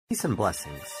Peace and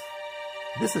blessings.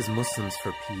 This is Muslims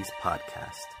for Peace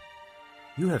podcast.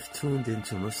 You have tuned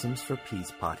into Muslims for Peace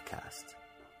podcast.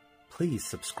 Please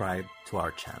subscribe to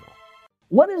our channel.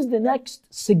 What is the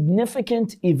next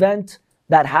significant event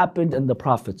that happened in the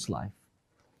Prophet's life?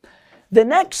 The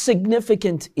next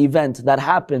significant event that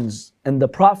happens in the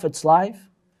Prophet's life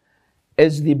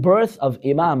is the birth of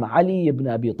Imam Ali ibn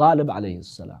Abi Talib alayhi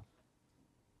salam.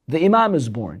 The Imam is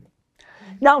born.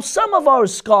 Now some of our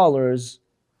scholars,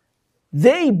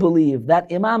 they believe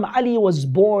that Imam Ali was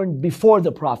born before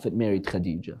the Prophet married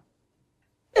Khadija.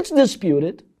 It's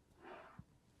disputed.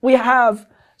 We have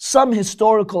some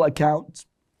historical accounts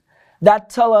that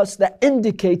tell us, that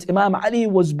indicate Imam Ali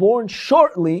was born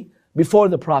shortly before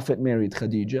the Prophet married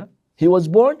Khadija. He was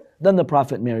born, then the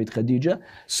Prophet married Khadija.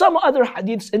 Some other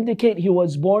hadiths indicate he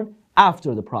was born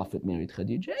after the Prophet married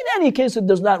Khadija. In any case, it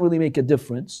does not really make a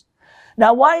difference.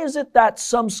 Now, why is it that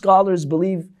some scholars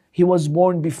believe he was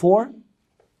born before?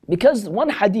 Because one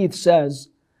hadith says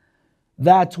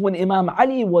that when Imam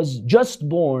Ali was just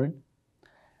born,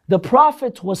 the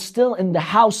Prophet was still in the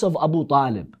house of Abu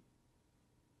Talib.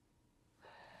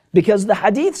 Because the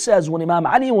hadith says when Imam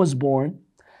Ali was born,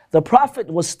 the Prophet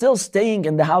was still staying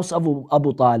in the house of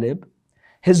Abu Talib.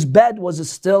 His bed was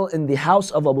still in the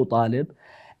house of Abu Talib.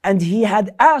 And he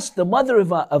had asked the mother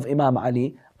of Imam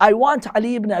Ali, I want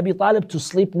Ali ibn Abi Talib to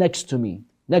sleep next to me,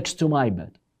 next to my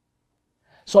bed.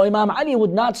 So Imam Ali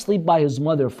would not sleep by his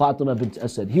mother, Fatima bint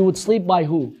Asad. He would sleep by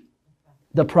who?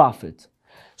 The Prophet.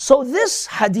 So this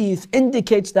hadith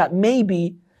indicates that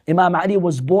maybe Imam Ali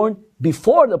was born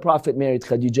before the Prophet married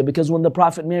Khadija, because when the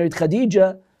Prophet married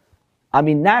Khadija,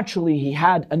 naturally he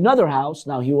had another house.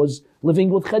 Now he was living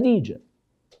with Khadija.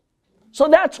 So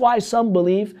that's why some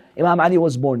believe Imam Ali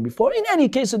was born before. In any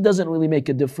case, it doesn't really make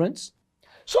a difference.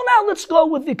 So now let's go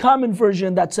with the common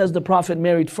version that says the Prophet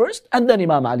married first and then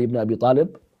Imam Ali ibn Abi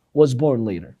Talib was born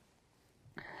later.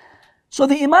 So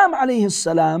the Imam alayhi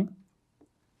salam,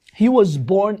 he was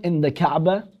born in the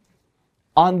Kaaba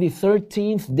on the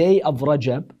 13th day of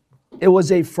Rajab. It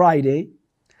was a Friday,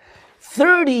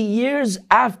 30 years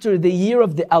after the year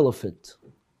of the elephant.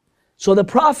 So the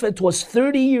Prophet was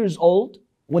 30 years old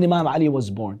when Imam Ali was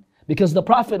born. Because the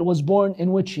Prophet was born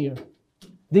in which year?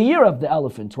 The year of the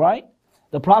elephant, right?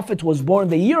 The Prophet was born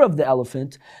the year of the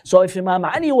elephant. So if Imam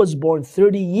Ali was born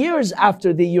 30 years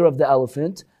after the year of the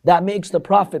elephant, that makes the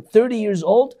Prophet 30 years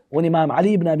old when Imam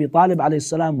Ali ibn Abi Talib alayhi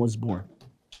salam was born.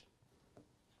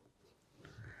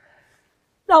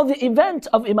 Now the event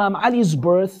of Imam Ali's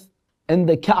birth in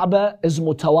the Kaaba is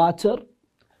mutawatir.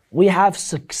 We have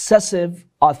successive,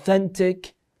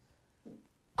 authentic,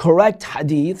 correct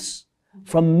hadiths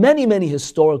from many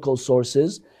historical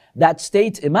sources that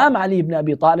state Imam Ali ibn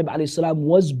Abi Talib alayhi salam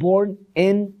was born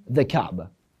in the Kaaba.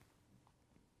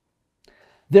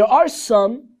 There are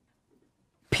some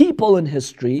people in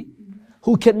history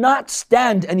who cannot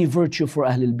stand any virtue for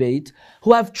Ahlul Bayt,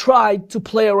 who have tried to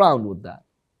play around with that.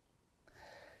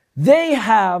 They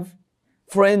have,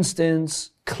 for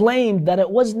instance, claimed that it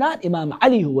was not Imam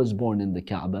Ali who was born in the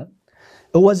Kaaba.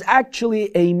 It was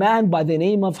actually a man by the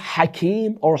name of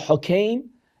Hakim or Hukaym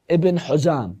ibn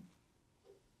Huzam.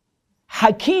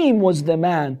 Hakim was the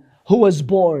man who was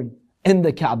born in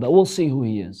the Kaaba. We'll see who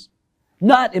he is.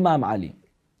 Not Imam Ali.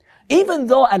 Even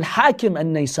though Al-Hakim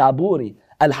al-Naysaburi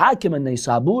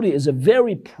is a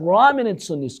very prominent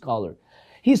Sunni scholar.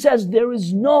 He says there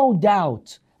is no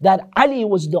doubt that Ali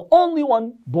was the only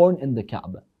one born in the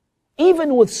Kaaba.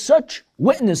 Even with such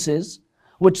witnesses,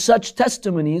 with such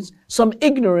testimonies, some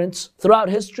ignorants throughout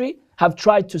history have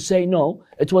tried to say no,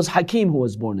 it was Hakim who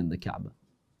was born in the Kaaba.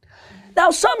 Now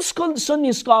some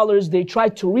Sunni scholars, they try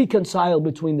to reconcile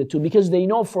between the two because they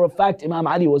know for a fact Imam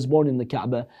Ali was born in the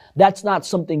Kaaba. That's not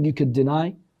something you could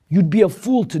deny. You'd be a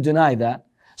fool to deny that.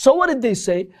 So what did they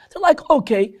say? They're like,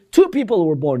 okay, two people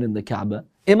were born in the Kaaba,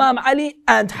 Imam Ali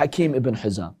and Hakim ibn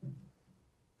Hizam.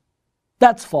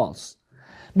 That's false.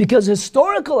 Because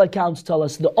historical accounts tell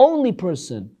us the only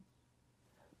person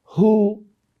who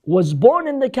was born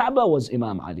in the Kaaba was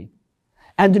Imam Ali.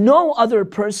 And no other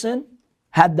person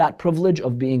had that privilege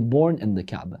of being born in the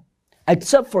Kaaba,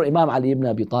 except for Imam Ali ibn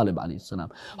Abi Talib alayhi salam.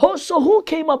 So who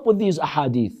came up with these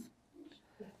ahadith?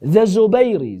 The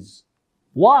Zubayris.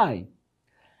 Why?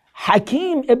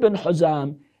 Hakim ibn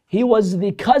Huzam, he was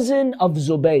the cousin of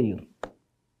Zubayr.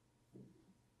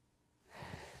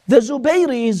 The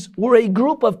Zubayris were a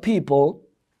group of people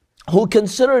who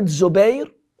considered Zubayr,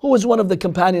 who was one of the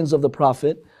companions of the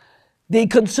Prophet, they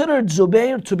considered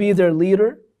Zubayr to be their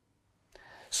leader.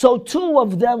 So two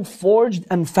of them forged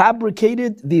and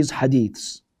fabricated these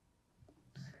hadiths.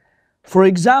 For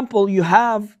example, you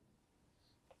have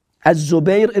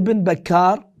Az-Zubayr ibn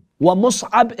Bakkar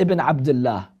ومصعب ibn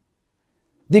Abdullah,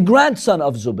 the grandson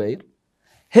of Zubayr.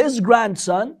 His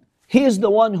grandson, he is the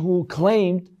one who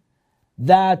claimed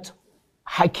that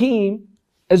Hakim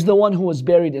is the one who was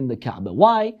buried in the Kaaba.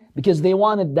 Why? Because they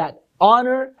wanted that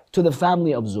honor to the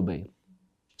family of Zubayr.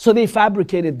 So they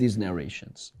fabricated these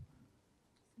narrations.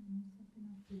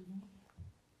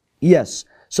 Yes.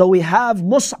 So we have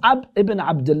Mus'ab ibn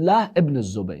Abdullah ibn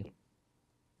Zubayr.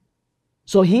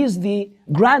 So he is the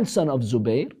grandson of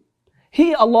Zubayr.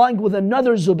 He, along with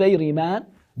another Zubayri man,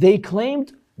 they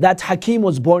claimed that Hakim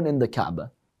was born in the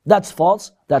Kaaba. That's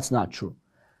false. That's not true.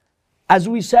 As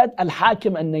we said,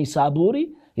 Al-Hakim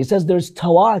al-Naysaburi, he says there's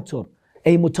tawatur.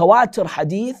 A mutawatir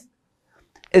hadith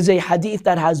is a hadith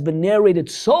that has been narrated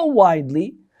so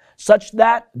widely such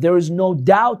that there is no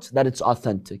doubt that it's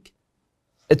authentic.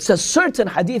 It's a certain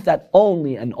hadith that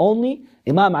only and only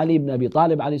Imam Ali ibn Abi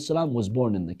Talib alayhi salam was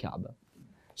born in the Kaaba.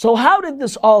 So how did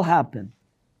this all happen?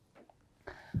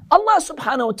 Allah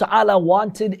subhanahu wa ta'ala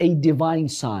wanted a divine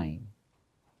sign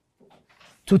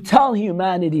to tell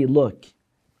humanity, look,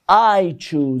 I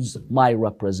choose my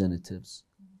representatives.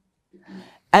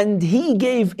 And He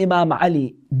gave Imam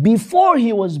Ali, before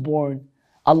he was born,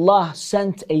 Allah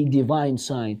sent a divine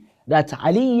sign that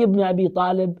Ali ibn Abi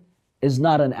Talib is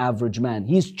not an average man.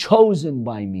 He's chosen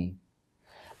by me.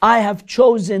 I have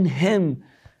chosen him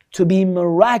to be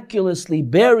miraculously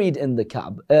buried in the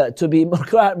Kaaba, to be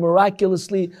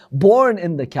miraculously born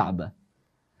in the Kaaba.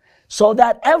 So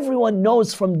that everyone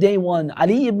knows from day one,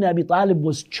 Ali ibn Abi Talib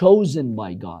was chosen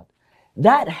by God.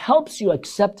 That helps you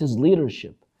accept his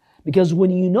leadership. Because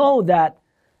when you know that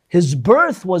his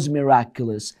birth was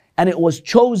miraculous and it was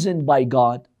chosen by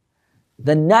God,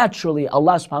 then naturally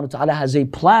Allah subhanahu wa ta'ala has a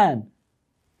plan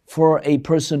for a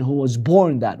person who was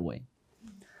born that way.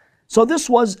 So this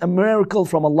was a miracle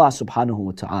from Allah subhanahu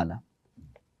wa ta'ala.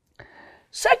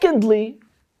 Secondly,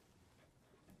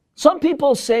 some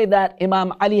people say that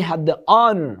Imam Ali had the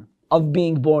honor of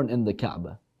being born in the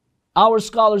Kaaba. Our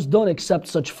scholars don't accept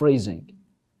such phrasing.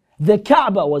 The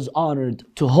Kaaba was honored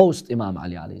to host Imam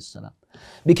Ali alayhi salam.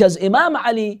 Because Imam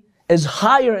Ali is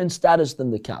higher in status than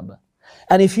the Kaaba.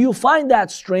 And if you find that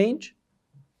strange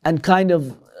and kind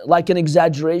of like an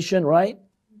exaggeration, right?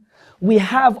 We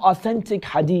have authentic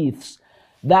hadiths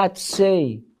that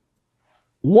say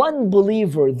one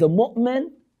believer, the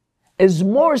mu'min, is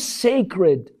more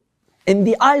sacred in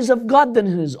the eyes of God than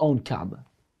his own Kaaba.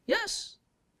 Yes.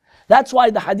 That's why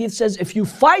the hadith says if you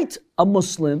fight a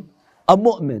Muslim, a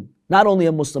mu'min, not only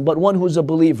a Muslim, but one who's a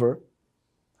believer,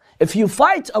 if you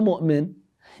fight a mu'min,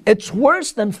 it's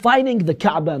worse than fighting the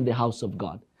Kaaba and the house of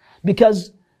God.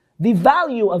 Because the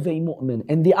value of a mu'min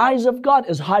in the eyes of God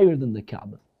is higher than the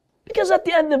Kaaba. Because at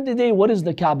the end of the day, what is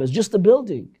the Kaaba? It's just a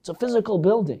building. It's a physical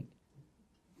building.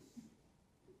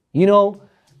 You know,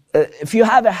 if you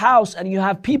have a house and you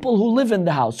have people who live in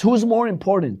the house, who's more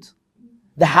important?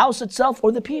 The house itself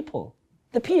or the people?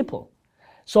 The people.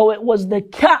 So it was the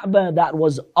Kaaba that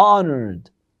was honored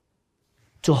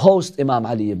to host Imam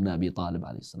Ali ibn Abi Talib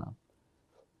alayhi salam.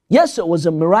 Yes, it was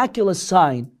a miraculous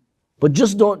sign, but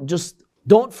just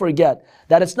don't forget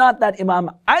that it's not that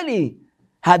Imam Ali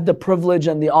had the privilege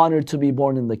and the honor to be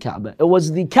born in the Kaaba. It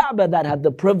was the Kaaba that had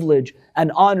the privilege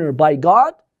and honor by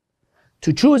God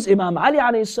to choose Imam Ali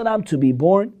alayhi salam to be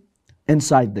born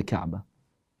inside the Kaaba.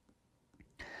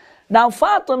 Now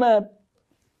Fatima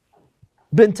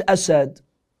bint Asad,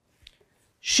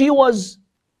 she was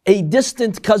a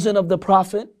distant cousin of the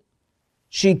Prophet.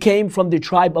 She came from the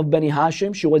tribe of Bani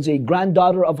Hashim. She was a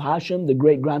granddaughter of Hashim, the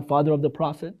great-grandfather of the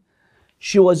Prophet.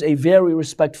 She was a very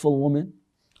respectful woman.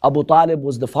 Abu Talib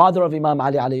was the father of Imam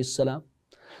Ali alayhi salam.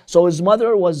 So his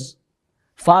mother was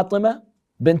Fatima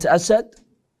bint Asad.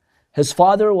 His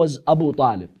father was Abu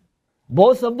Talib.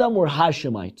 Both of them were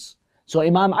Hashemites. So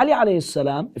Imam Ali alayhi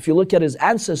salam, if you look at his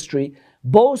ancestry,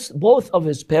 both of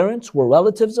his parents were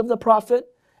relatives of the Prophet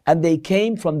and they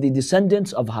came from the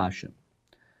descendants of Hashim.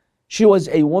 She was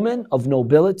a woman of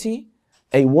nobility,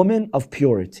 a woman of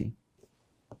purity.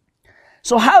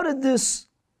 So how did this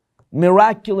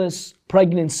miraculous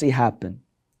pregnancy happen?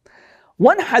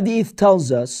 One hadith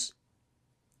tells us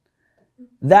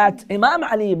that Imam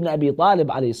Ali ibn Abi Talib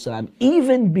alayhi salam,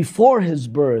 even before his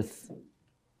birth,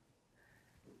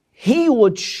 he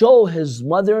would show his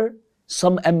mother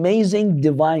some amazing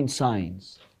divine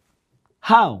signs.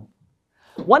 How?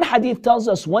 One hadith tells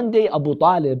us one day Abu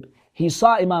Talib, he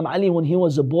saw Imam Ali when he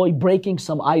was a boy breaking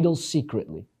some idols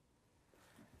secretly.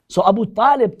 So Abu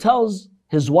Talib tells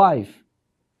his wife,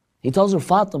 he tells her,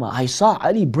 Fatima, I saw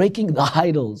Ali breaking the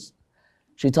idols.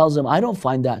 She tells him, I don't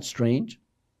find that strange.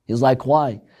 He's like,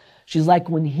 why? She's like,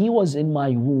 when he was in my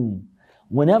womb,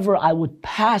 whenever I would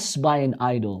pass by an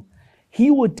idol, he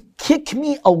would kick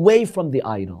me away from the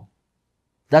idol.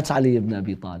 That's Ali ibn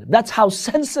Abi Talib. That's how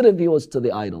sensitive he was to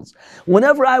the idols.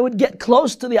 Whenever I would get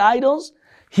close to the idols,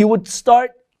 he would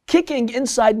start kicking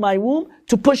inside my womb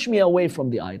to push me away from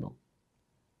the idol.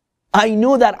 I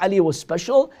knew that Ali was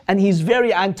special and he's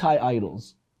very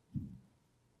anti-idols.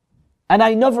 And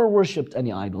I never worshipped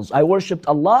any idols. I worshipped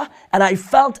Allah, and I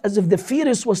felt as if the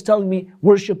fetus was telling me,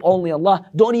 worship only Allah,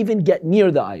 don't even get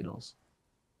near the idols.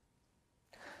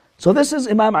 So this is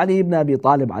Imam Ali ibn Abi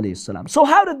Talib alayhi salam. So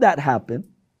how did that happen?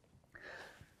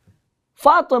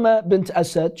 Fatima bint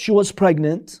Asad, she was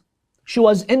pregnant. She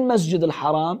was in Masjid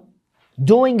al-Haram,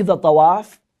 doing the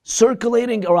tawaf,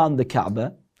 circulating around the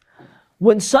Kaaba,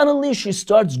 when suddenly she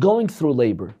starts going through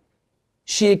labor.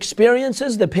 She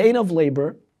experiences the pain of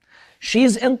labor.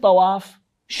 She's in tawaf.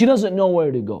 She doesn't know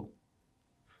where to go.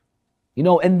 You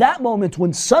know, in that moment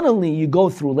when suddenly you go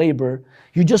through labor,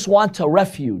 you just want a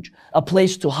refuge, a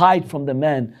place to hide from the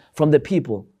men, from the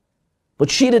people. But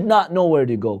she did not know where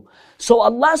to go. So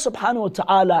Allah subhanahu wa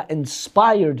ta'ala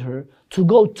inspired her to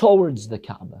go towards the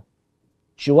Kaaba.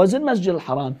 She was in Masjid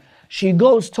al-Haram. She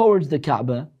goes towards the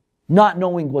Kaaba, not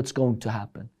knowing what's going to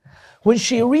happen. When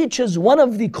she reaches one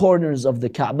of the corners of the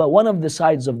Kaaba, one of the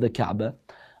sides of the Kaaba,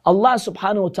 Allah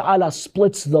subhanahu wa ta'ala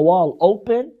splits the wall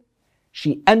open.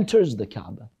 She enters the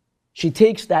Kaaba. She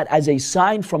takes that as a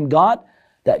sign from God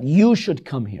that you should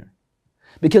come here.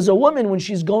 Because a woman, when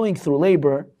she's going through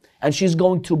labor and she's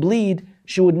going to bleed,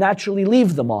 she would naturally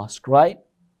leave the mosque, right?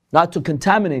 Not to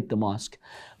contaminate the mosque.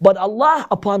 But Allah,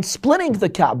 upon splitting the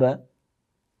Kaaba,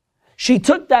 she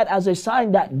took that as a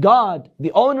sign that God,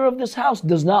 the owner of this house,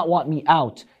 does not want me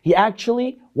out. He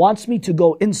actually wants me to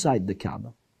go inside the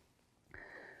Kaaba.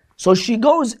 So she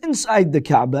goes inside the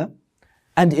Kaaba,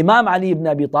 and Imam Ali ibn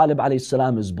Abi Talib alayhi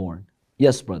salam is born.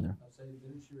 Yes, brother.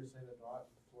 Didn't she recite a dua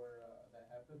before that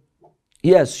happened?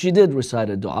 Yes, she did recite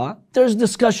a dua. There's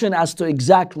discussion as to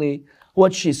exactly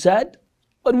what she said,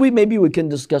 but maybe we can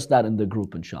discuss that in the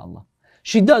group, inshallah.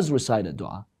 She does recite a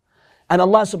dua. And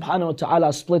Allah subhanahu wa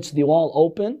ta'ala splits the wall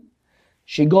open.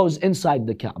 She goes inside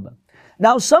the Kaaba.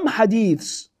 Now some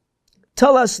hadiths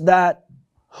tell us that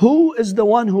who is the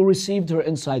one who received her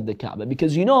inside the Kaaba?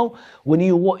 Because you know,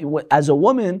 as a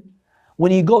woman,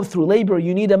 when you go through labor,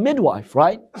 you need a midwife,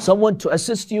 right? Someone to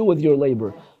assist you with your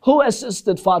labor. Who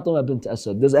assisted Fatima bint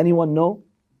Asad? Does anyone know?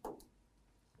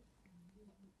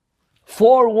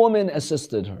 4 women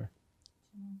assisted her.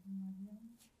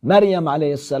 Maryam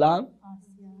alayhi salam,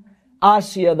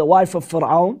 Asiya, the wife of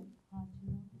Fir'aun,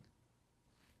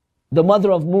 the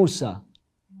mother of Musa,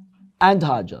 and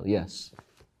Hajar, yes.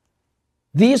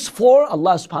 These 4,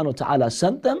 Allah subhanahu wa ta'ala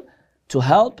sent them to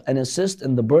help and assist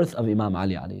in the birth of Imam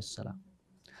Ali alayhi salam.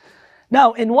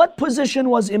 Now, in what position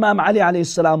was Imam Ali alayhi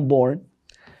salam born?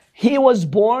 He was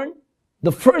born,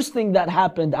 the first thing that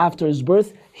happened after his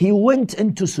birth, he went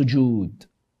into sujood.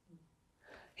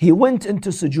 He went into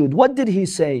sujood. What did he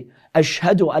say?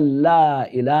 Ashhadu an la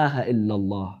ilaha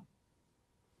illallah.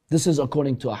 This is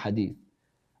according to a hadith.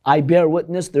 I bear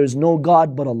witness there is no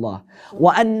God but Allah.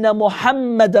 Wa anna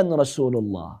Muhammadan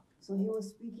Rasulullah. So he was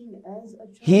speaking as a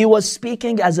child? He was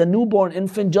speaking as a newborn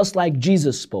infant, just like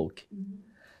Jesus spoke.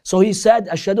 So he said,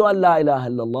 Ashhadu an la ilaha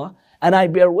illallah, and I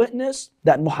bear witness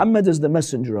that Muhammad is the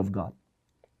messenger of God.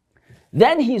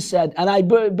 Then he said, and I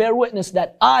bear witness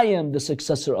that I am the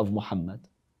successor of Muhammad.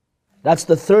 That's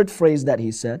the third phrase that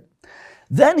he said.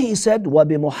 Then he said,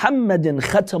 وَبِمُحَمَّدٍ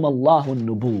خَتَمَ اللَّهُ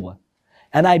النُّبُوَّةِ.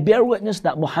 And I bear witness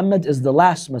that Muhammad is the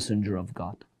last messenger of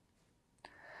God.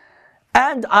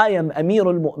 And I am Amir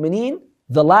al-Mu'mineen,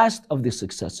 the last of the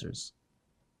successors.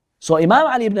 So Imam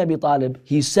Ali ibn Abi Talib,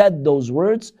 he said those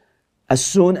words as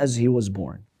soon as he was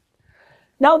born.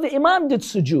 Now the Imam did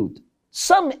sujood.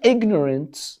 Some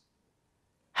ignorants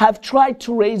have tried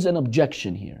to raise an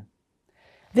objection here.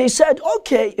 They said,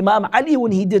 okay, Imam Ali,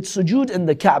 when he did sujood in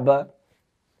the Kaaba,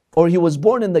 or he was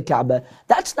born in the Kaaba,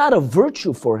 that's not a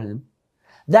virtue for him.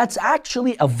 That's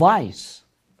actually a vice.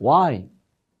 Why?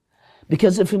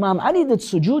 Because if Imam Ali did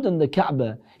sujood in the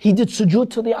Kaaba, he did sujood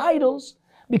to the idols.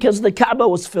 Because the Kaaba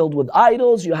was filled with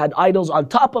idols, you had idols on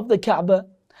top of the Kaaba.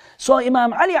 So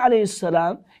Imam Ali alayhi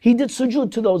salam, he did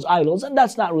sujood to those idols, and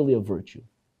that's not really a virtue.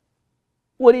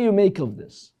 What do you make of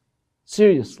this?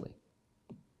 Seriously.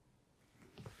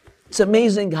 It's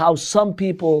amazing how some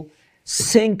people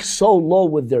sink so low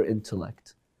with their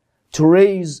intellect to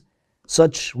raise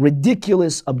such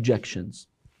ridiculous objections.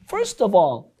 First of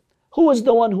all, who was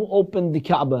the one who opened the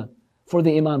Kaaba for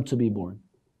the Imam to be born?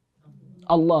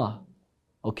 Allah.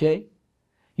 Okay?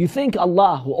 You think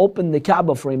Allah, who opened the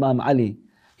Kaaba for Imam Ali,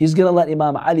 He's going to let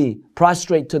Imam Ali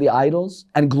prostrate to the idols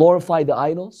and glorify the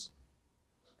idols?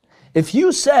 If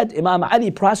you said Imam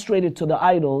Ali prostrated to the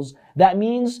idols, that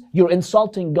means you're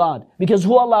insulting God. Because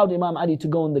who allowed Imam Ali to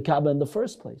go in the Kaaba in the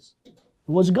first place? It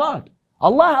was God.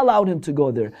 Allah allowed him to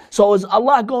go there. So is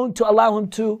Allah going to allow him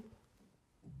to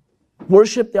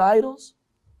worship the idols?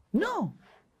 No.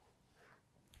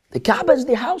 The Kaaba is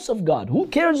the house of God. Who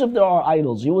cares if there are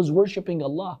idols? He was worshiping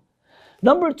Allah.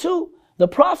 Number two, the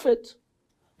Prophet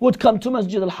would come to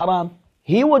Masjid al-Haram.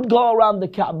 He would go around the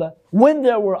Kaaba when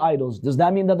there were idols. Does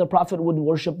that mean that the Prophet would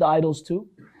worship the idols too?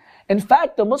 In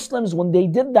fact, the Muslims, when they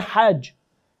did the Hajj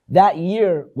that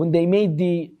year, when they made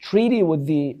the treaty with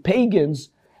the pagans,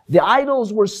 the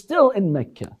idols were still in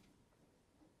Mecca.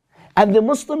 And the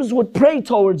Muslims would pray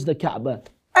towards the Kaaba,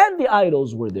 and the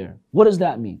idols were there. What does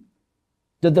that mean?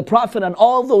 Did the Prophet and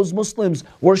all those Muslims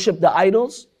worship the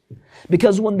idols?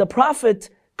 Because when the Prophet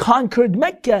conquered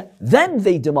Mecca, then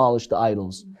they demolished the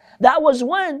idols. That was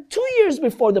when? 2 years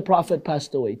before the Prophet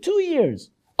passed away. 2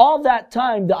 years. All that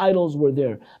time, the idols were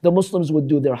there. The Muslims would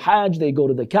do their Hajj, they go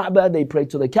to the Kaaba, they pray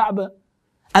to the Kaaba,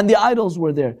 and the idols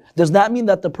were there. Does that mean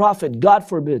that the Prophet, God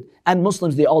forbid, and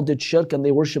Muslims, they all did shirk and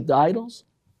they worshiped the idols?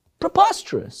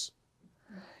 Preposterous.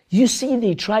 You see,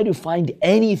 they try to find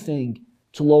anything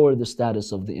to lower the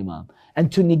status of the Imam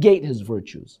and to negate his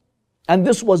virtues. And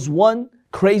this was one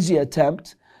crazy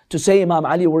attempt to say Imam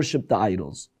Ali worshipped the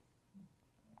idols.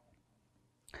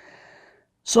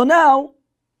 So now,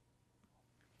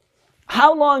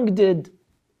 how long did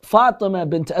Fatima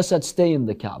bint Asad stay in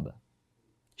the Kaaba?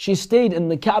 She stayed in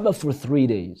the Kaaba for 3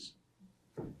 days.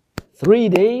 3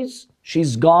 days,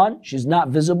 she's gone, she's not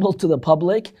visible to the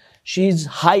public, she's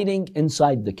hiding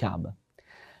inside the Kaaba.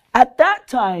 At that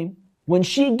time, when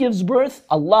she gives birth,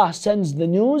 Allah sends the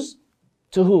news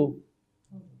to who?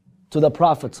 To the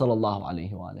Prophet sallallahu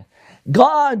alaihi wasallam.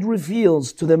 God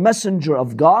reveals to the messenger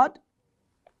of God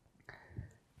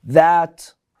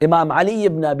that Imam Ali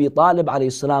ibn Abi Talib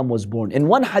alayhi salam was born. In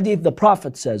one hadith, the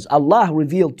Prophet says, Allah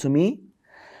revealed to me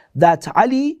that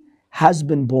Ali has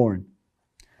been born.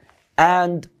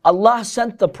 And Allah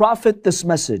sent the Prophet this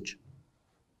message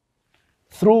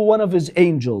through one of his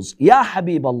angels. Ya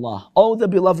Habib Allah, O the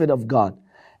beloved of God,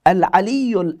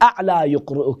 Al-Aliyul A'la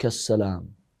yuqru'uka as-salam.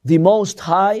 The Most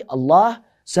High, Allah,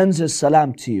 sends His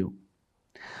salam to you.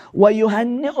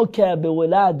 وَيُهَنِّئُكَ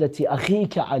بِوِلَادَةِ أَخِيكَ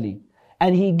عَلِي.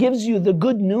 And He gives you the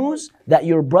good news that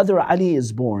your brother Ali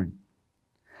is born.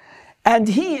 And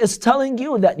He is telling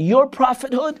you that your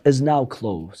prophethood is now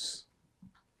close.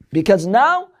 Because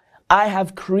now I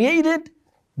have created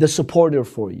the supporter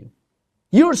for you.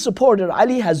 Your supporter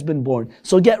Ali has been born.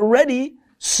 So get ready,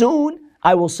 soon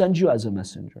I will send you as a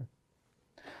messenger.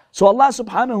 So Allah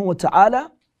subhanahu wa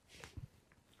ta'ala,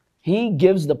 He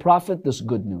gives the Prophet this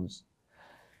good news.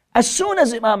 As soon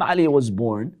as Imam Ali was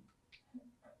born,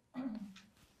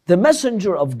 the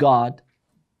messenger of God,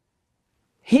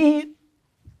 he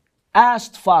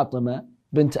asked Fatima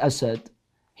bint Asad,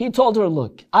 he told her,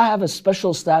 look, I have a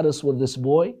special status with this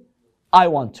boy. I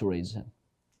want to raise him.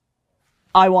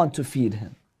 I want to feed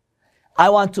him. I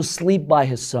want to sleep by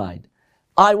his side.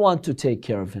 I want to take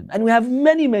care of him. And we have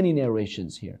many, many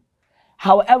narrations here.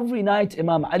 How every night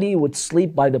Imam Ali would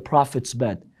sleep by the Prophet's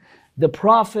bed. The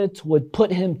Prophet would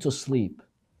put him to sleep.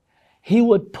 He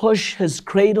would push his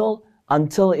cradle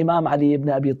until Imam Ali ibn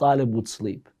Abi Talib would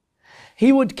sleep.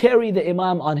 He would carry the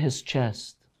Imam on his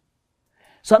chest.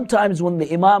 Sometimes when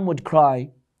the Imam would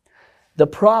cry, the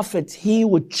Prophet, he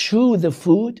would chew the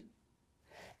food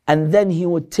and then he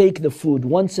would take the food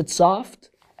once it's soft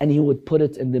and he would put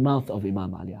it in the mouth of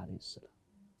Imam Ali alayhi salam.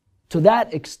 To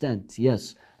that extent,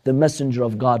 yes, the Messenger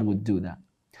of God would do that.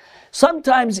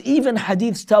 Sometimes even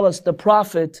hadiths tell us the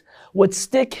Prophet would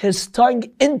stick his tongue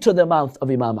into the mouth of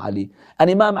Imam Ali and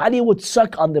Imam Ali would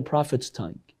suck on the Prophet's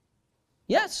tongue.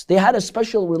 Yes, they had a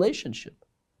special relationship.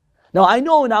 Now I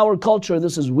know in our culture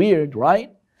this is weird,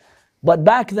 right? But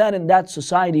back then in that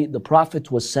society, the Prophet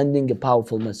was sending a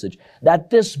powerful message that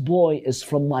this boy is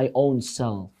from my own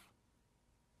self.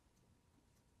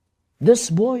 This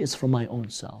boy is from my own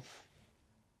self.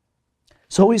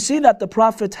 So we see that the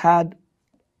Prophet had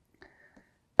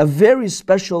a very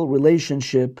special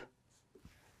relationship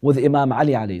with Imam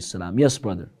Ali alayhi salam. Yes,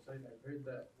 brother. So I've heard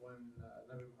that when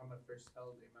Nabi Muhammad first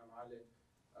held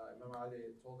Imam Ali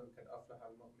told him, "Kad aflaha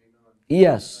al-mu'minun."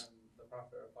 Yes. And the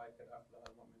Prophet replied, "Kad aflaha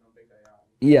al-mu'minun bika ya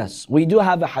Ali." Yes, we do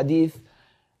have a hadith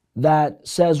that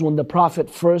says when the Prophet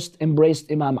first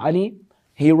embraced Imam Ali,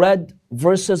 he read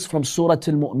verses from Surah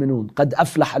Al-Mu'minun. قَدْ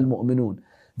أَفْلَحَ الْمُؤْمِنُونَ.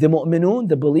 The mu'minun,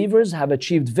 the believers, have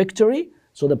achieved victory.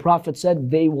 So the Prophet said,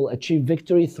 they will achieve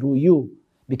victory through you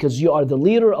because you are the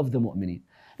leader of the mu'mineen.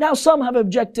 Now some have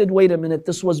objected, wait a minute,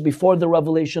 this was before the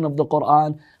revelation of the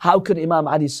Quran. How could Imam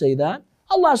Ali say that?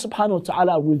 Allah subhanahu wa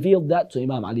ta'ala revealed that to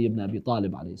Imam Ali ibn Abi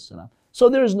Talib alayhi salam. So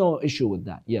there is no issue with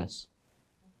that. Yes.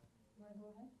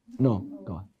 No,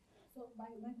 go on. So my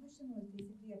question was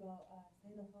basically about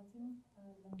Sayyidah Fatima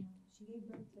when she gave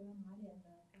birth to Imam Ali and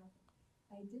the Kaf.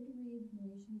 I did read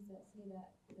narrations that say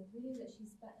that the 3 days that she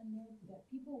spent in there, that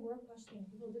people were questioning,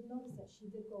 people did notice that she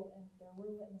did go and there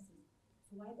were witnesses.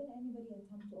 So why didn't anybody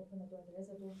attempt to open the door? There is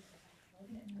a door for the Kaaba. Why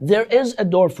didn't anybody? There is a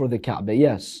door for the Kaaba,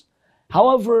 yes.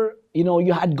 However,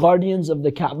 you had guardians of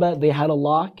the Kaaba, they had a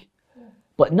lock.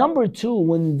 But number two,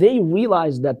 when they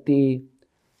realized that the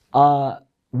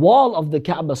wall of the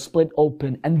Kaaba split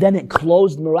open and then it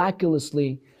closed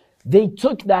miraculously, they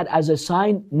took that as a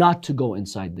sign not to go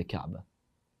inside the Kaaba.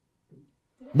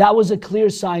 That was a clear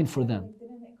sign for them.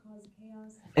 Didn't it cause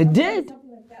chaos? It did.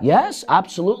 Something like that. Yes,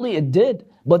 absolutely it did.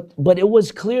 But it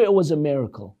was clear it was a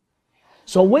miracle.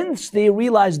 So once they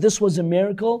realized this was a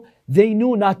miracle, they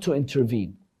knew not to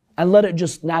intervene and let it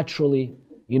just naturally,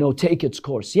 take its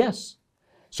course. Yes.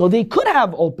 So they could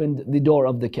have opened the door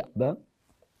of the Kaaba.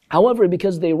 However,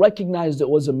 because they recognized it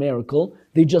was a miracle,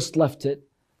 they just left it,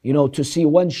 to see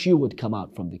when she would come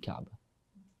out from the Kaaba.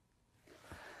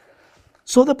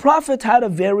 So the Prophet had a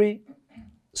very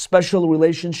special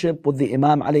relationship with the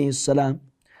Imam alayhi salam.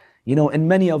 In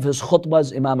many of his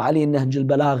khutbahs, Imam Ali in Nahj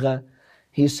al-Balagha,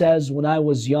 he says, when I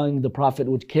was young, the Prophet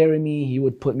would carry me, he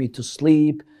would put me to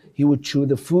sleep, he would chew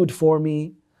the food for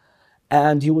me,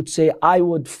 and he would say, I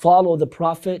would follow the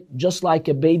Prophet just like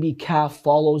a baby calf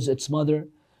follows its mother.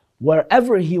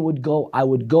 Wherever he would go, I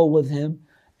would go with him.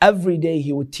 Every day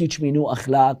he would teach me new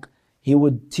akhlaq, he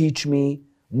would teach me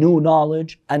new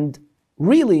knowledge. And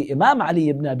really, Imam Ali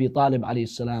ibn Abi Talib alayhi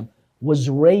salam was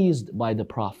raised by the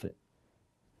Prophet.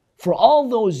 For all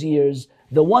those years,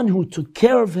 the one who took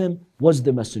care of him was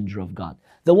the Messenger of God.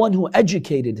 The one who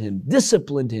educated him,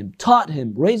 disciplined him, taught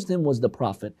him, raised him was the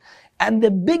Prophet. And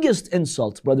the biggest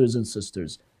insult, brothers and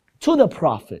sisters, to the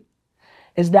Prophet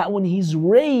is that when he's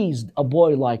raised a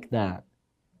boy like that,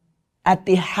 at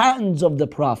the hands of the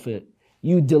Prophet,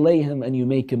 you delay him and you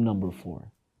make him number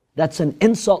 4. That's an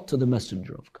insult to the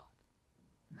Messenger of God.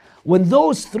 When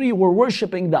those 3 were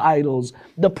worshipping the idols,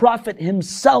 the Prophet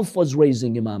himself was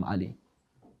raising Imam Ali.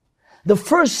 The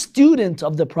first student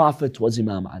of the Prophet was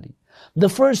Imam Ali. The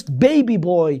first baby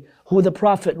boy who the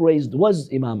Prophet raised was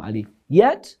Imam Ali.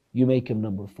 Yet, you make him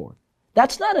number 4.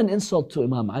 That's not an insult to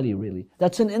Imam Ali, really.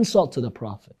 That's an insult to the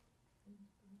Prophet.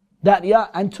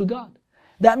 And to God.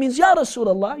 That means, Ya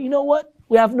Rasulullah, you know what?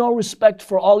 We have no respect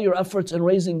for all your efforts in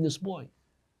raising this boy.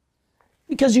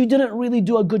 Because you didn't really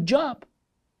do a good job.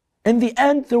 In the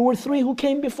end, there were 3 who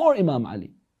came before Imam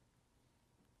Ali.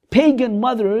 Pagan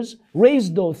mothers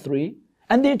raised those 3,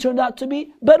 and they turned out to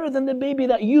be better than the baby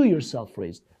that you yourself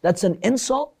raised. That's an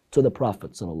insult to the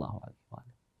Prophet sallallahu alaihi wasallam.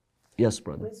 Yes,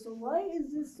 brother. Wait, so why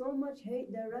is this so much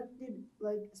hate directed,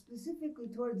 specifically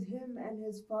towards him and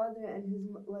his father and his,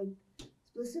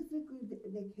 specifically,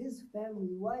 his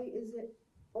family? Why is it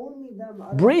only them?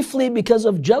 Briefly, because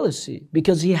of jealousy,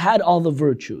 because he had all the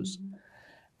virtues.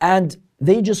 And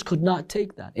they just could not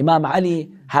take that. Imam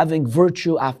Ali having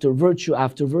virtue after virtue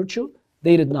after virtue,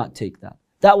 they did not take that.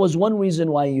 That was one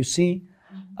reason why you see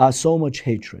so much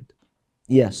hatred.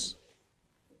 Yes.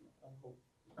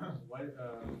 Why,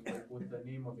 with the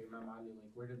name of Imam Ali,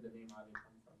 where did the name Ali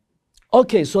come from?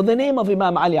 Okay, so the name of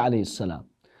Imam Ali alayhi salam.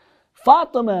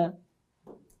 Fatima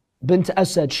bint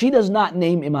Asad, she does not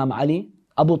name Imam Ali.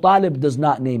 Abu Talib does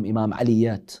not name Imam Ali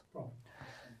yet.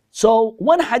 So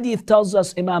one hadith tells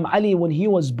us Imam Ali, when he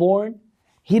was born,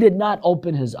 he did not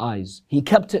open his eyes. He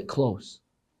kept it closed.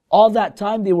 All that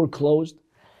time they were closed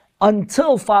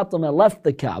until Fatima left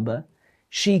the Kaaba.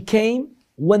 She came.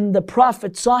 When the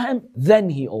Prophet saw him,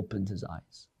 then he opened his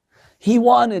eyes. He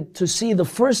wanted to see the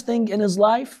first thing in his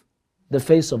life, the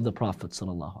face of the Prophet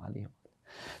sallallahu alaihi wasallam.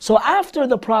 So after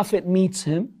the Prophet meets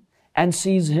him and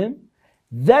sees him,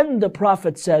 then the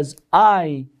Prophet says,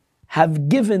 I have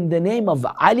given the name of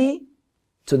Ali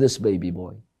to this baby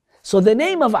boy. So the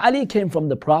name of Ali came from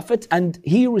the Prophet and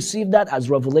he received that as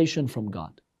revelation from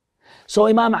God. So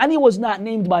Imam Ali was not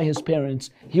named by his parents.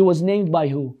 He was named by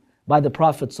who? By the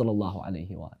Prophet sallallahu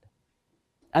alaihi wasallam.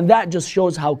 And that just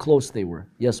shows how close they were.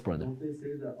 Yes, brother. Don't they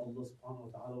say that Allah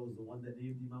subhanahu wa ta'ala was the one that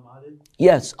named Imam Ali?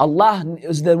 Yes, Allah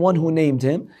is the one who named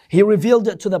him. He revealed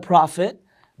it to the Prophet.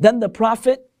 Then the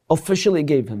Prophet officially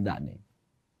gave him that name.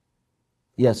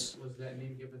 Yes. Was that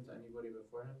name given to anybody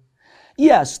before him?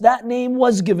 Yes, that name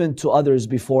was given to others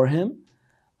before him.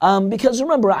 Because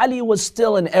remember, Ali was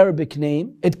still an Arabic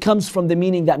name. It comes from the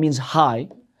meaning that means high.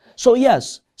 So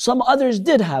yes, some others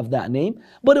did have that name,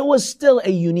 but it was still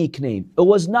a unique name. It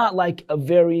was not like a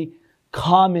very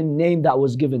common name that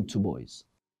was given to boys.